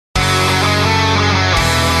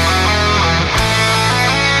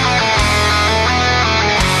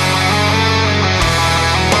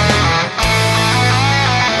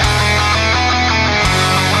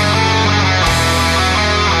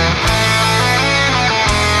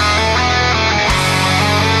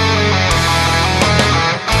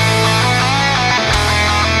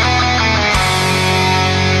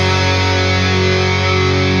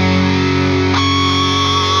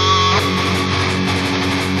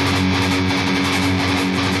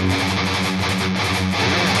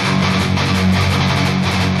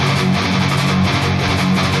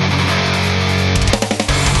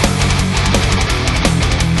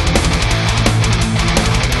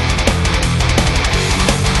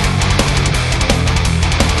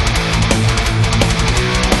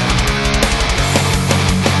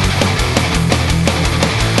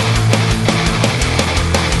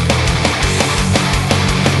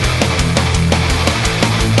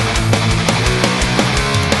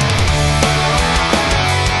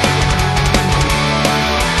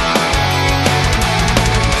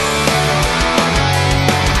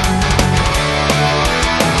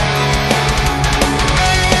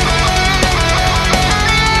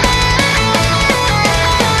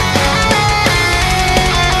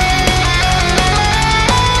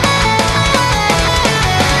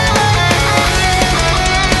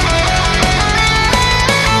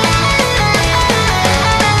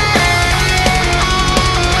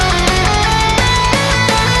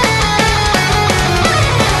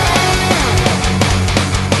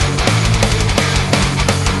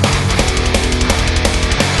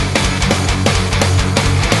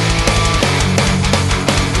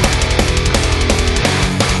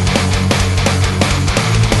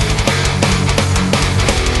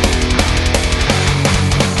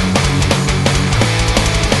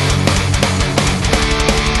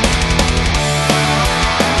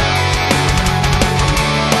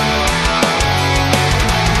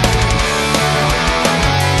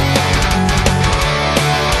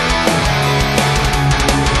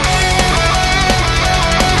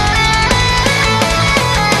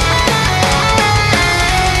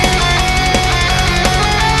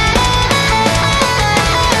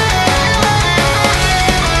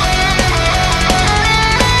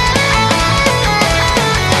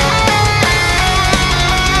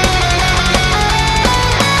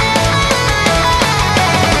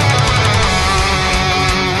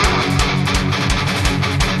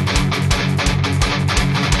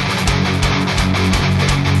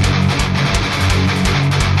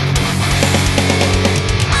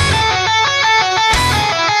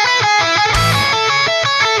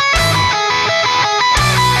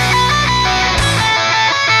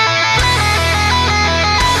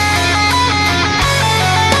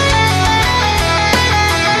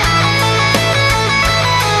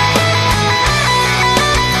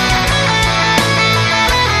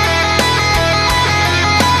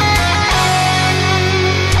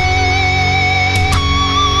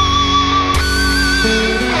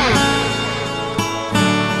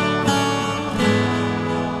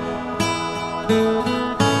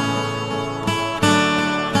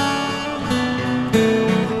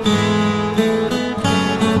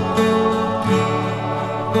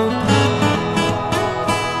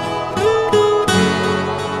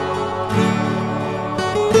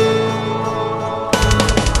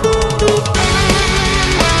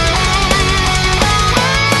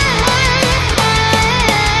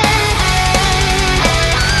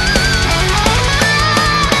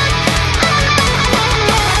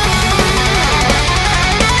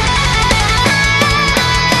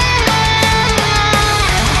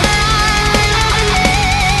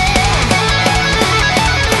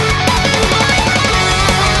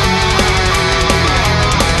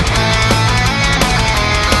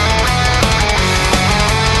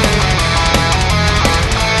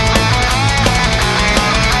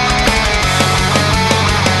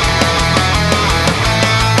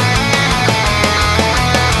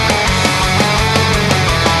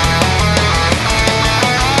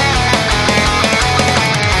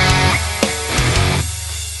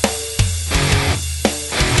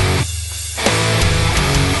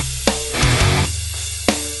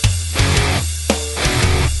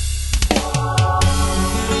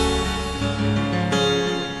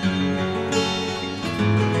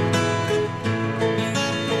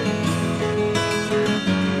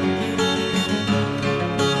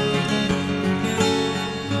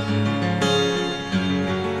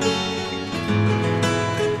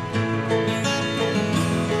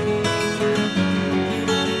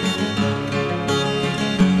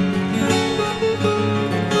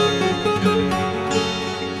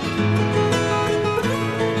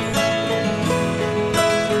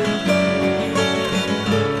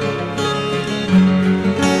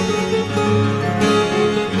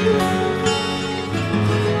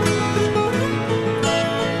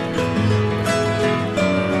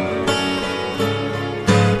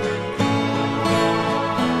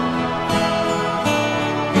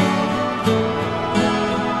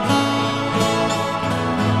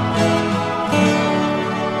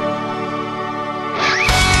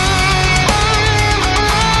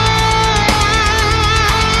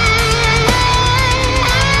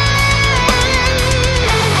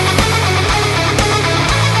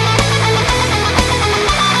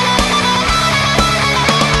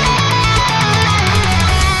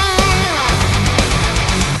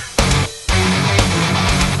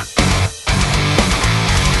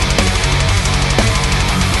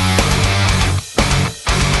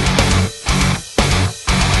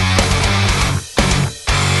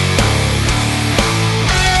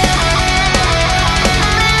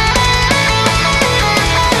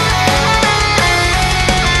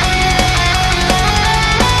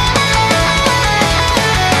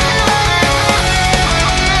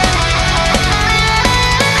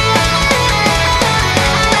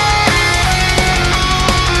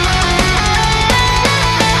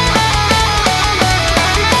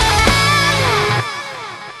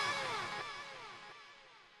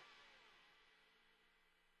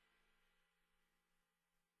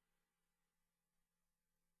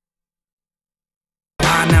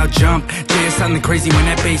now jump. Yeah, something crazy when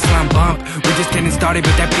that bassline bump. We're just getting started,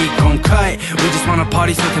 but that beat gon' cut. We just wanna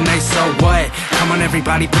party so tonight, so what? Come on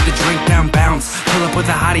everybody, put the drink down, bounce. Pull up with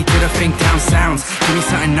a hottie to the Fink Town sounds. Give me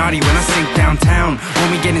something naughty when I sink downtown. When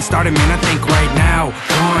we getting started, man, I think right now.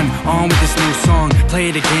 Gone, on with this new song. Play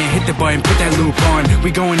it again, hit the button, put that loop on. We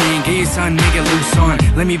going in, get your son, nigga, loose on.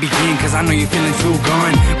 Let me begin, cause I know you're feeling too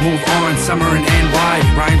gone. Move on, summer in NY.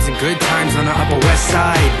 Rhymes and good times on the Upper West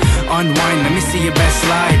Side. Unwind, let me see your best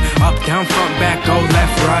slide. Up, down, front, back, go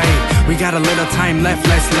left, right. We got a little time left,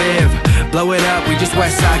 let's live. Blow it up, we just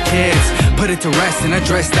West Side kids. Put it to rest and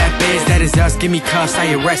address that biz. That is us, give me cuffs,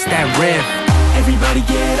 I arrest that riff. Everybody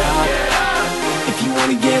get up, if you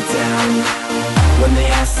wanna get down. When they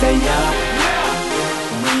ask, say up.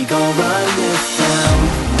 We gon' run this town.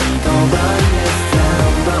 We gon' run this town.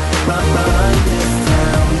 Run this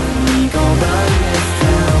town. We gon' run this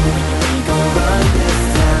town. We gon' run this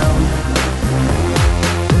town.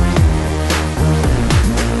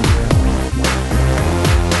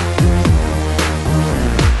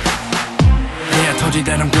 Yeah, I told you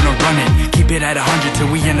that I'm gonna run it. Keep it at 100 till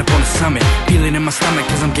we end up on the summit. Feel it in my stomach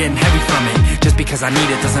cause I'm getting heavy from it. Just because I need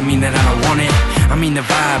it doesn't mean that I don't want it. I mean the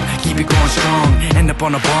vibe, keep it going strong. End up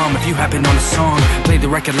on a bomb if you happen on a song. Play the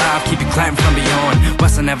record live, keep it clapping from beyond.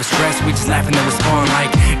 Wes'll never stress, we just laugh and then respond.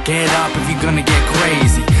 Like, get up if you're gonna get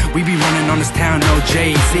crazy. We be running on this town, no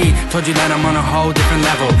Jay-Z. Told you that I'm on a whole different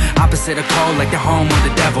level. Opposite of cold, like the home of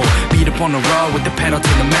the devil. Beat up on the road with the pedal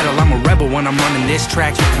to the metal. I'm a rebel when I'm running this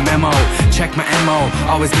track, you can memo. Check my MO,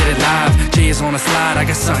 always get it live. J is on the slide, I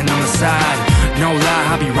got something on the side. No lie,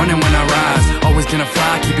 I'll be running when I rise. Always gonna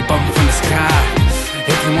fly, keep it bumping from the sky.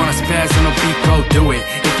 If you wanna spaz on a beat, go do it.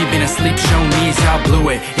 If you've been asleep, show me how I blew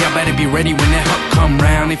it. Y'all better be ready when that hook come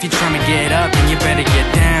round. If you're trying to get up, then you better get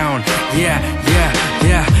down. Yeah, yeah,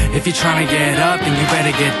 yeah. If you're trying to get up, then you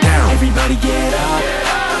better get down. Everybody get up,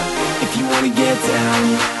 if you wanna get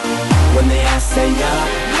down. When they ask, say up.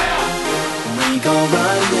 We gon'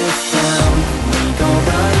 run this town. We gon'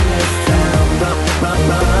 run this town. Run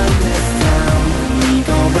this town. We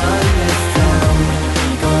gon' run this town. We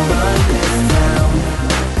gon' run this town.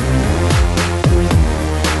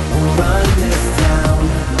 Run this town.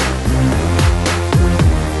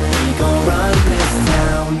 We gon' run this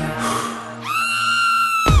town.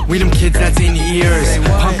 We them kids that's in your ears.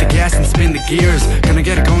 Pump the gas and spin the gears. Gonna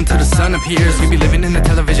get it going till the sun appears. We be living in the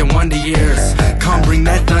television wonder years. Come bring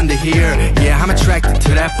that thunder here. Yeah, I'm attracted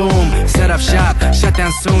to that boom. Set up shop, shut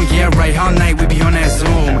down soon. Yeah, right, all night we be on that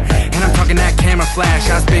Zoom. And I'm talking that camera flash.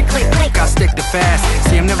 I big click, click, I stick to fast.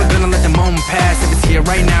 See, I'm never gonna let the moment pass. If it's here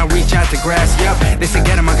right now, reach out to grass. Yep, they say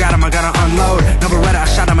get him, I got him, I gotta unload. No Beretta, I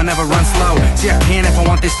shot him, I never run slow. See, I can if I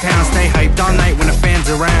want this town. Stay hyped all night when the fans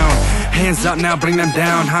around. Hands up now, bring them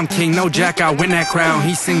down. I'm king, no jack, I win that crown.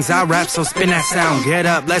 He sings, I rap, so spin that sound. Get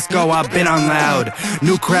up, let's go, I've been on loud.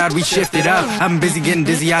 New crowd, we shifted up. I'm busy getting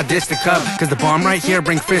dizzy, I dissed the cup. Cause the bomb right here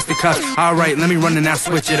bring fisticuffs. Alright, let me run and now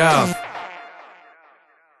switch it up.